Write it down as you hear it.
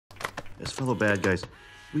As fellow bad guys,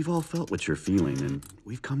 we've all felt what you're feeling, and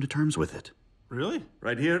we've come to terms with it. Really?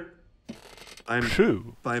 Right here. I'm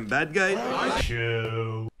Shu. I'm bad guy.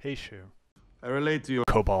 Shu. Hey, Shu. I relate to you.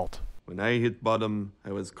 Cobalt. When I hit bottom,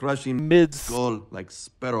 I was crushing Mids. skull like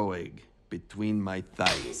sparrow egg between my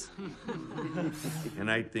thighs.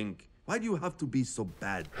 And I think, why do you have to be so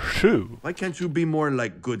bad? Shu. Why can't you be more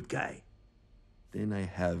like good guy? Then I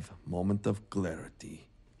have moment of clarity.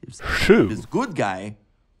 If Shu. this good guy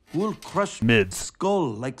will crush Mids.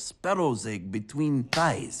 skull like sparrow's egg between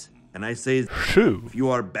thighs. And I say, Shu. you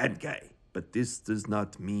are bad guy. But this does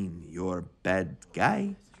not mean you're bad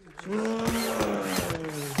guy.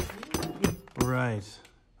 Right.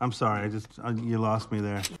 I'm sorry. You lost me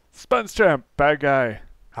there. Spence Champ. Bad guy.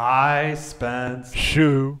 Hi, Spence.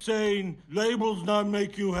 Shu. Saying labels not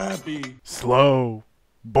make you happy. Slow.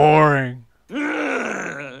 Boring.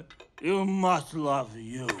 You must love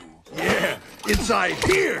you. Yeah, inside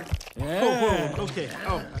here. Whoa, okay.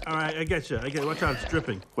 Oh, all right. I get you. Watch out, it's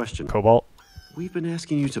dripping. Question. Cobalt. We've been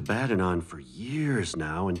asking you to Bad-Anon for years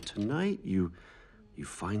now, and tonight you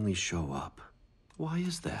finally show up. Why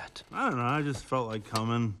is that? I don't know. I just felt like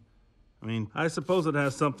coming. I mean, I suppose it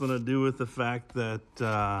has something to do with the fact that,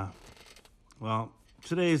 well,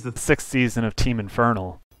 today's the 6th season of Team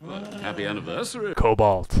Infernal. Happy anniversary.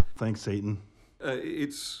 Cobalt. Thanks, Satan.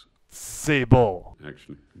 It's Sable.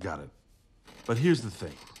 actually. Got it. But here's the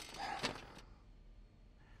thing.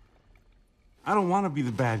 I don't want to be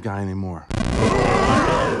the bad guy anymore.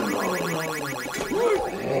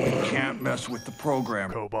 You can't mess with the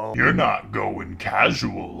program. Cobalt. You're not going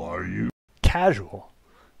casual, are you? Casual?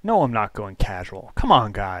 No, I'm not going casual. Come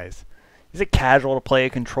on, guys. Is it casual to play a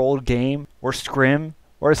controlled game? Or scrim?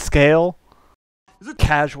 Or a scale? Is it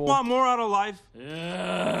Casual? want more out of life?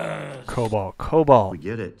 Cobalt. Cobalt. We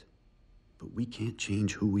get it, but we can't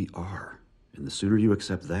change who we are. And the sooner you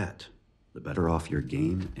accept that, the better off your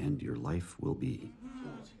game and your life will be.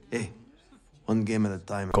 Hey, one game at a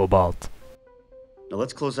time. Cobalt. Now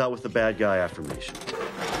let's close out with the bad guy affirmation.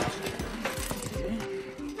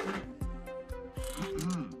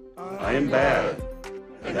 I am bad,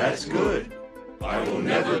 and that's good. I will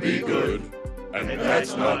never be good, and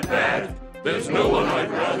that's not bad. There's no one I'd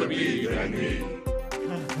rather be than me.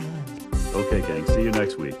 Okay, gang, see you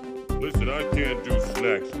next week. Listen, I can't do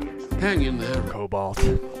snacks. Hang in there. Cobalt.